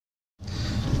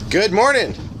Good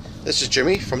morning. This is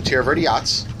Jimmy from Tierra Verde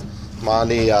Yachts. I'm on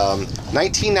the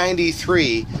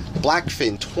 1993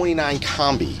 Blackfin 29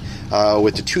 Combi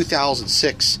with the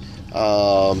 2006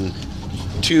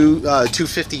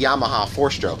 250 Yamaha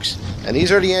 4-strokes. And these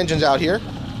are the engines out here.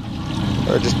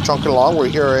 We're just chunking along. We're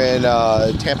here in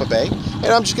Tampa Bay. And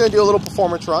I'm just going to do a little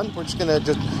performance run. We're just going to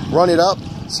just run it up,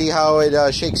 see how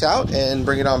it shakes out, and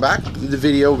bring it on back. The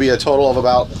video will be a total of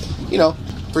about,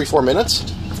 3-4 minutes.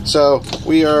 So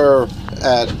we are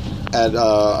at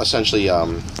essentially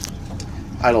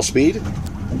idle speed,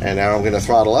 and now I'm going to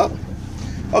throttle up.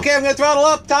 Okay, I'm going to throttle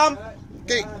up, Tom.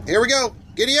 Okay, here we go.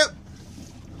 Giddy up.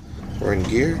 We're in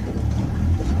gear.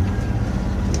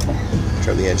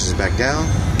 Turn the engines back down.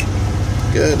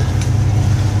 Good.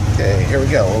 Okay, here we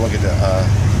go. We'll look at the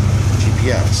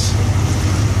GPS.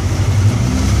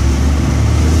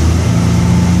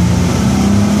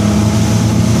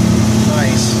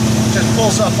 Nice. Just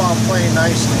pulls up on plane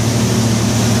nicely.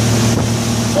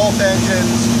 Both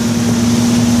engines,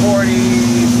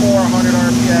 4,400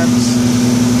 RPMs.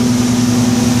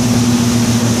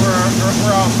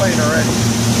 We're on plane already.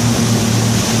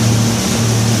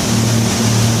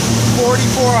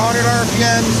 4,400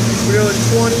 RPMs. We're doing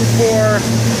 24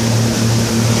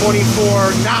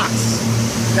 knots.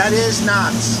 That is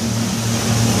knots.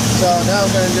 So now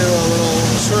I'm going to do a little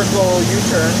circle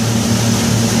U-turn.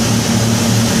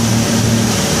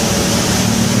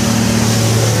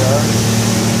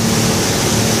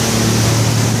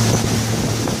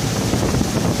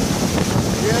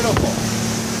 Beautiful.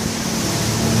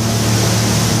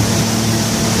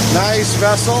 Nice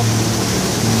vessel.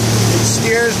 It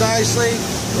steers nicely.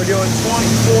 We're doing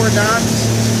 24 knots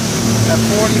at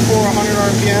 4,400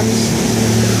 RPMs.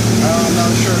 I'm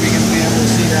not sure if you can be able to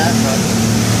see that, but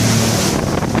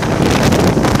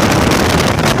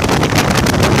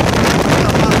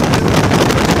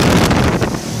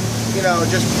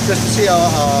just to see a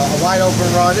wide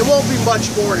open run. It won't be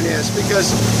much more than this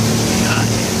because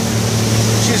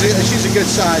she's a good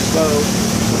sized boat.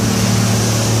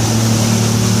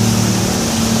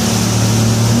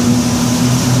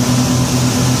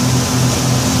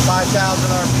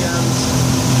 RPMs.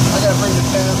 I gotta bring the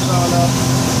tabs on up.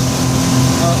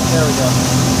 Oh, there we go.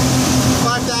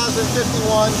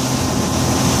 5,051,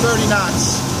 30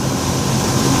 knots.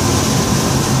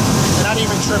 And I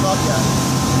didn't even trim up yet.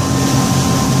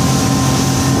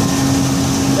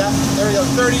 Yeah, there we go.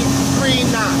 33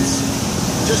 knots.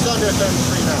 Just under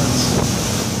 33 knots.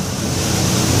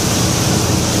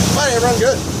 But it run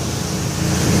good.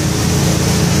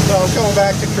 So I'm coming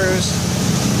back to cruise.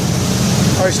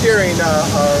 Our steering,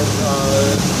 our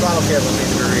throttle cable needs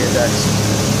to be re-indexed.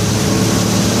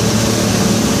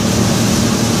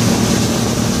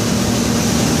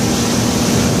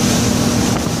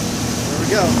 There we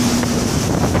go.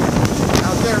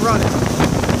 Out there running.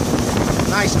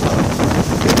 Nice boat.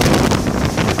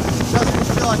 Doesn't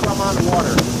feel like I'm on the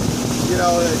water.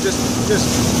 It just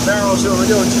barrels over. We're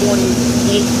doing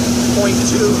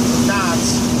 28.2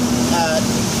 knots at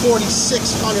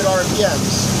 4,600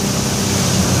 RPMs.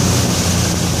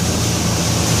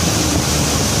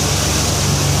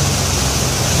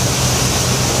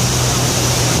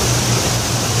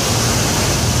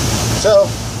 So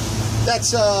that's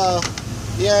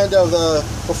the end of the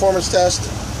performance test.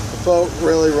 The boat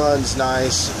really runs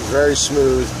nice, very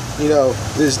smooth.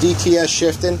 This DTS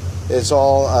shifting, it's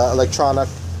all electronic,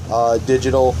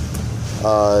 digital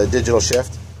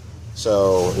shift.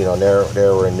 So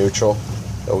there we're in neutral.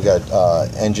 So we got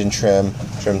engine trim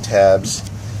tabs,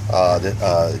 the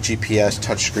GPS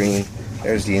touchscreen.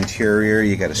 There's the interior.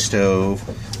 You got a stove,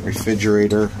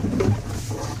 refrigerator.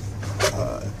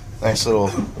 Nice little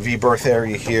V-berth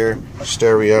area here,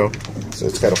 stereo. So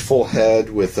it's got a full head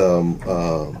with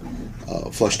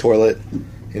flush toilet,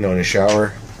 and a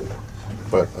shower.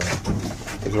 But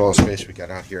look at all the space we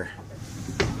got out here.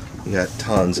 We got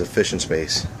tons of fishing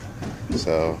space.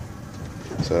 So,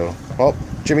 well,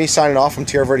 Jimmy signing off from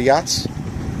Tierra Verde Yachts.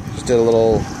 Just did a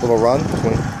little run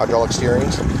between hydraulic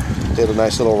steerings. Did a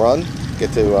nice little run.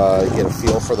 Get to get a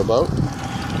feel for the boat.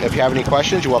 And if you have any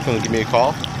questions, you're welcome to give me a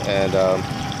call. And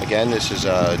again, this is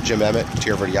Jim Emmett,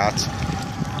 Tierra Verde Yachts.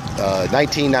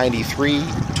 1993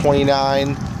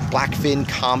 29 Blackfin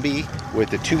Combi with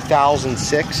the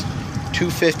 2006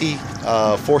 250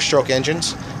 4-stroke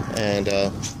engines. And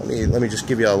let me just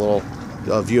give you a little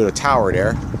view of the tower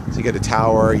there. So you get a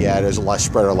tower. Yeah, there's a light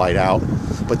spreader light out,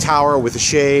 but tower with a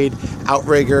shade,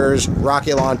 outriggers,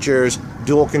 rocket launchers,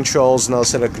 dual controls, another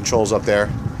set of controls up there.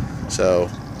 So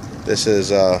this is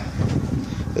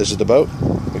the boat.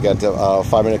 We got the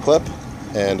 5-minute clip,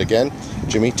 and again,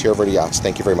 Jimmy, Tierra Verde Yachts.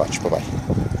 Thank you very much. Bye-bye.